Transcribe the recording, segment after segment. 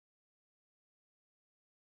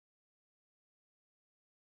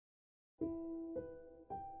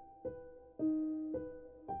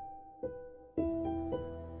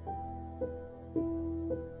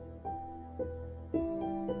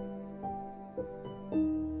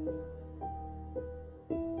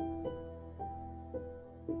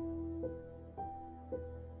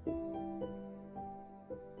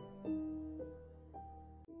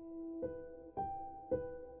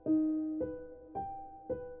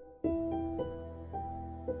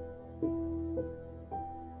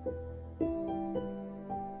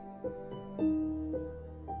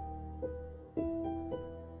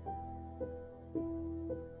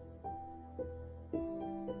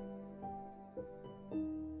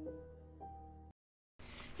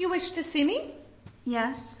You wish to see me?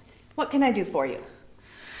 Yes. What can I do for you?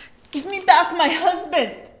 Give me back my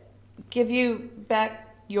husband. Give you back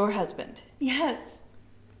your husband? Yes.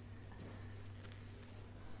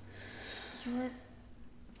 You're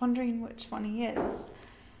wondering which one he is.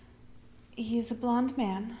 He's a blonde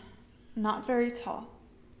man, not very tall,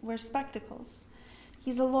 wears spectacles.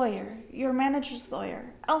 He's a lawyer, your manager's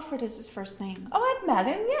lawyer. Alfred is his first name. Oh, I've met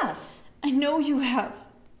him, yes. I know you have.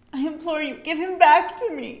 I implore you, give him back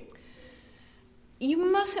to me. You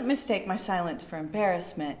mustn't mistake my silence for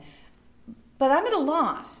embarrassment, but I'm at a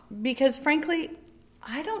loss because, frankly,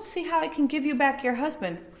 I don't see how I can give you back your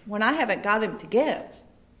husband when I haven't got him to give.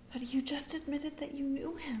 But you just admitted that you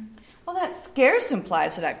knew him. Well, that scarce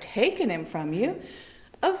implies that I've taken him from you.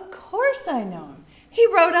 Of course I know him. He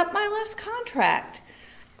wrote up my last contract,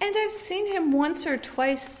 and I've seen him once or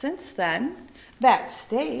twice since then,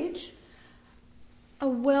 backstage. A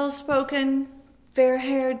well-spoken,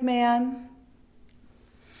 fair-haired man.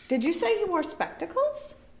 Did you say he wore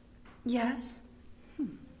spectacles? Yes.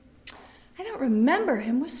 I don't remember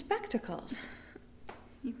him with spectacles.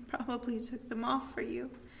 He probably took them off for you.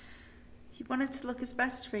 He wanted to look his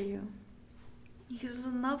best for you. He's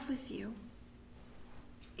in love with you.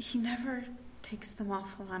 He never takes them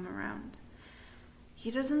off while I'm around. He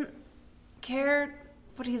doesn't care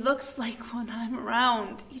what he looks like when I'm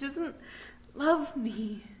around. He doesn't love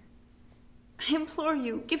me. I implore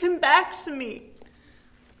you, give him back to me.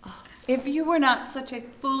 Oh, if you were not such a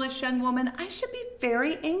foolish young woman, I should be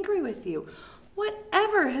very angry with you.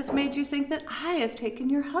 Whatever has made you think that I have taken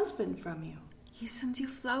your husband from you? He sends you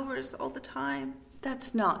flowers all the time.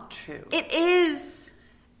 That's not true. It is.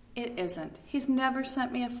 It isn't. He's never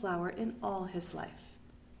sent me a flower in all his life.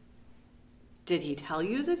 Did he tell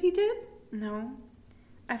you that he did? No.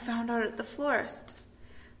 I found out at the florist's.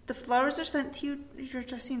 The flowers are sent to your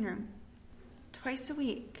dressing room twice a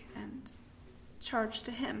week and charged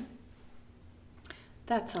to him.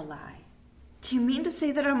 That's a lie. Do you mean to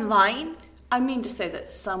say that I'm lying? I mean to say that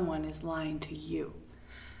someone is lying to you.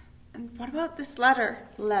 And what about this letter?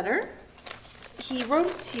 Letter? He wrote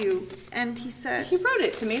it to you, and he said... He wrote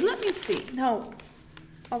it to me. Let me see. No.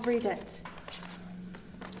 I'll read it.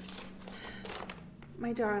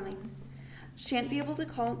 My darling, shan't be able to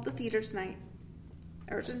call the theater tonight.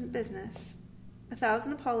 Urgent business.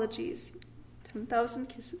 1,000 apologies. 10,000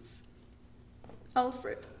 kisses.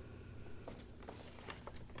 Alfred.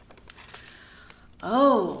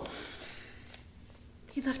 Oh.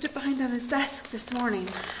 He left it behind on his desk this morning.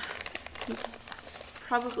 He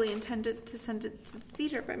probably intended to send it to the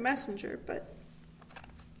theater by messenger, but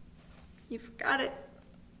you forgot it.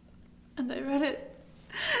 And I read it.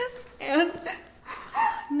 And...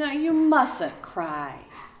 No, you mustn't cry.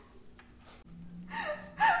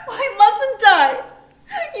 Why mustn't I?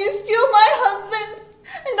 You steal my husband,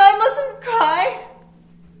 and I mustn't cry?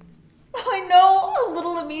 I know how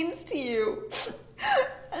little it means to you,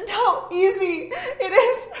 and how easy it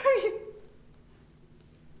is for you.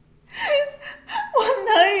 One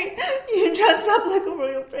night, you dress up like a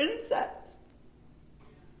royal princess,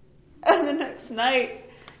 and the next night,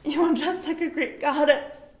 you undress like a Greek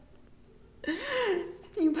goddess.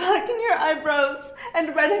 You blacken your eyebrows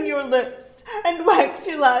and redden your lips and wax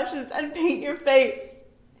your lashes and paint your face.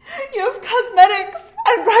 You have cosmetics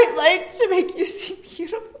and bright lights to make you seem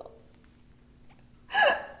beautiful.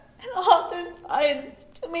 And author's lines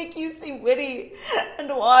to make you seem witty and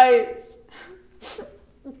wise.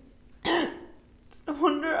 It's no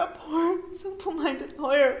wonder a poor, simple-minded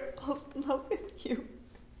lawyer falls in love with you.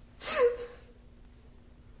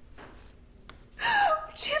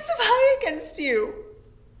 What chance have I against you?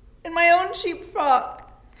 In my own cheap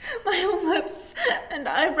frock, my own lips and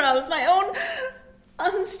eyebrows, my own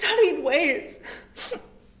unstudied ways.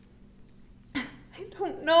 I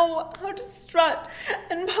don't know how to strut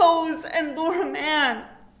and pose and lure a man.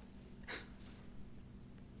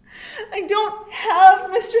 I don't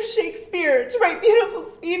have Mr. Shakespeare to write beautiful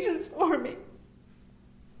speeches for me.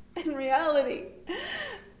 In reality,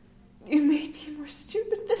 you may be more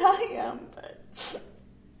stupid than I am, but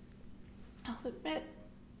I'll admit,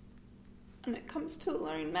 when it comes to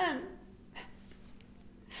alluring men,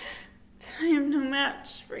 that I am no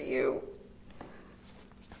match for you.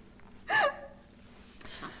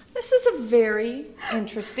 This is a very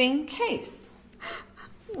interesting case.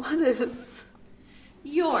 What is?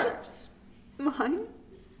 Yours. Mine?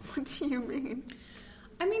 What do you mean?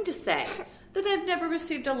 I mean to say that I've never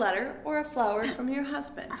received a letter or a flower from your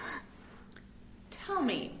husband. Tell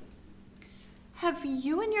me, have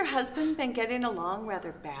you and your husband been getting along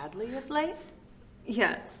rather badly of late?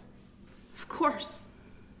 Yes, of course.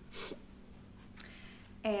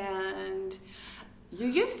 And You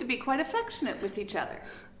used to be quite affectionate with each other.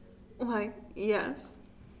 Why, yes.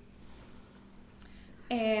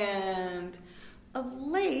 And of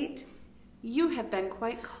late, you have been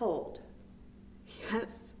quite cold.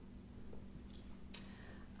 Yes.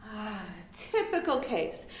 Typical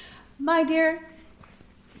case. My dear,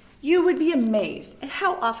 you would be amazed at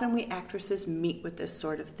how often we actresses meet with this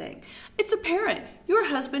sort of thing. It's apparent your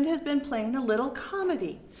husband has been playing a little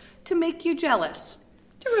comedy to make you jealous,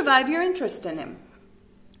 to revive your interest in him.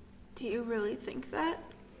 Do you really think that?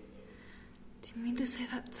 Do you mean to say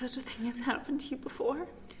that such a thing has happened to you before?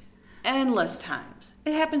 Endless times.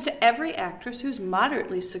 It happens to every actress who's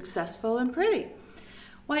moderately successful and pretty.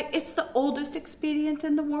 Why, it's the oldest expedient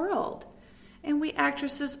in the world. And we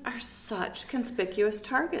actresses are such conspicuous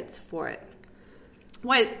targets for it.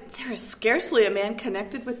 Why, there is scarcely a man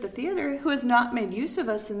connected with the theater who has not made use of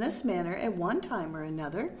us in this manner at one time or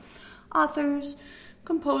another. Authors,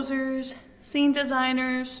 composers, scene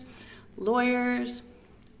designers, lawyers,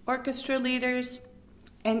 orchestra leaders,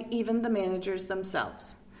 and even the managers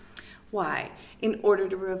themselves. Why, in order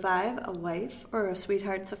to revive a wife or a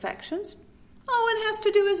sweetheart's affections, all one has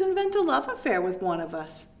to do is invent a love affair with one of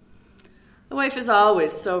us. The wife is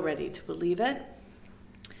always so ready to believe it.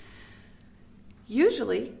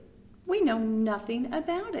 Usually, we know nothing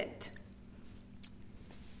about it.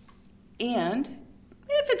 And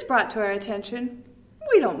if it's brought to our attention,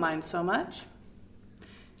 we don't mind so much.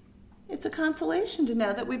 It's a consolation to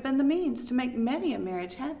know that we've been the means to make many a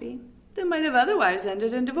marriage happy that might have otherwise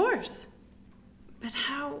ended in divorce. But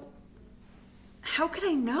how could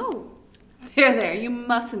I know? There, you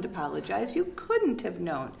mustn't apologize. You couldn't have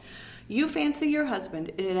known. You fancy your husband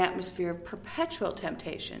in an atmosphere of perpetual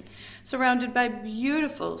temptation, surrounded by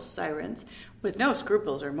beautiful sirens with no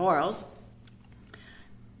scruples or morals.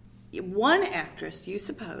 One actress, you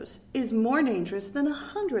suppose, is more dangerous than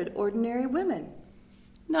 100 ordinary women.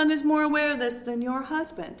 None is more aware of this than your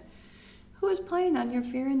husband, who is playing on your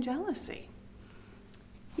fear and jealousy.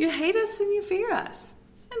 You hate us and you fear us,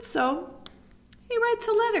 and so he writes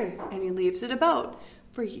a letter and he leaves it about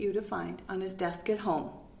for you to find on his desk at home.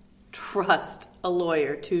 Trust a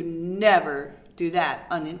lawyer to never do that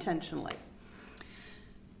unintentionally.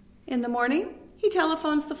 In the morning, he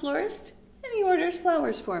telephones the florist and he orders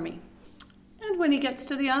flowers for me. And when he gets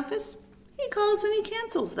to the office, he calls and he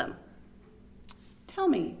cancels them. Tell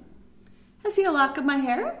me, has he a lock of my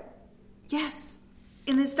hair? Yes,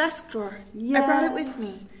 in his desk drawer. Yes. I brought it with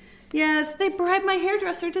me. Yes, they bribed my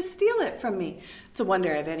hairdresser to steal it from me. It's a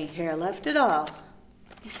wonder I have any hair left at all.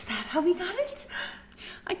 Is that how he got it?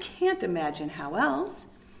 I can't imagine how else.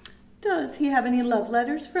 Does he have any love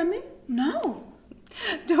letters from me? No.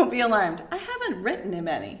 Don't be alarmed. I haven't written him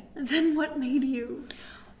any. Then what made you?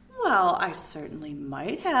 Well, I certainly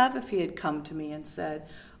might have if he had come to me and said,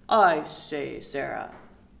 I say, Sarah,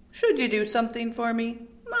 should you do something for me?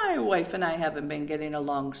 My wife and I haven't been getting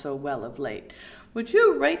along so well of late. Would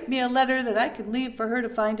you write me a letter that I could leave for her to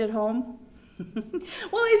find at home?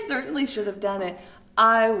 Well, I certainly should have done it.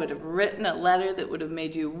 I would have written a letter that would have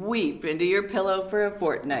made you weep into your pillow for a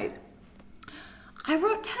fortnight. I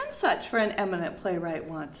wrote 10 such for an eminent playwright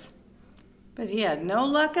once, but he had no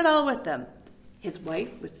luck at all with them. His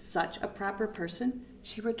wife was such a proper person,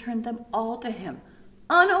 she returned them all to him,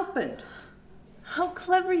 unopened. How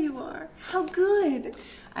clever you are. How good.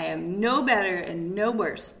 I am no better and no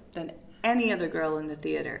worse than any other girl in the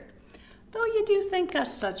theater, though you do think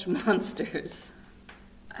us such monsters.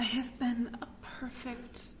 I have been a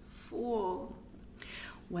perfect fool.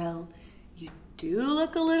 Well, you do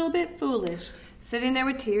look a little bit foolish, sitting there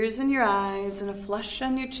with tears in your eyes and a flush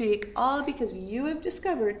on your cheek, all because you have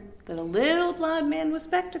discovered that a little blonde man with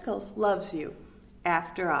spectacles loves you,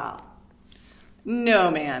 after all. No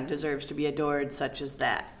man deserves to be adored such as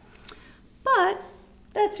that. But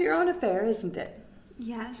that's your own affair, isn't it?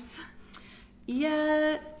 Yes.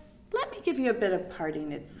 Yet, let me give you a bit of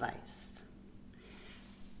parting advice.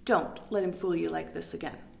 Don't let him fool you like this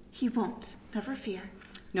again. He won't. Never fear.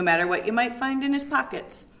 No matter what you might find in his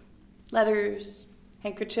pockets. Letters,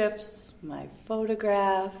 handkerchiefs, my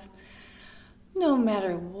photograph. No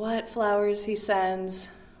matter what flowers he sends,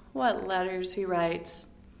 what letters he writes,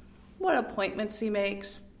 what appointments he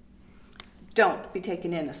makes. Don't be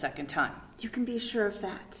taken in a second time. You can be sure of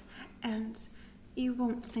that. And you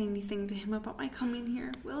won't say anything to him about my coming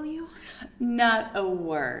here, will you? Not a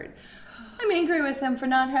word. I'm angry with him for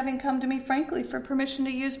not having come to me frankly for permission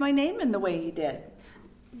to use my name in the way he did.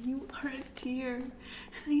 You are a dear, and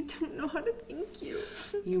I don't know how to thank you.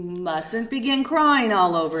 You mustn't begin crying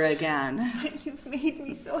all over again. But you've made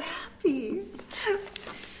me so happy.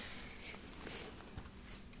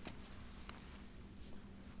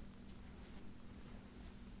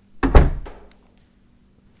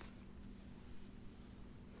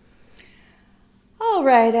 All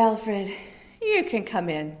right, Alfred, you can come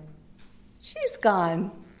in. She's gone.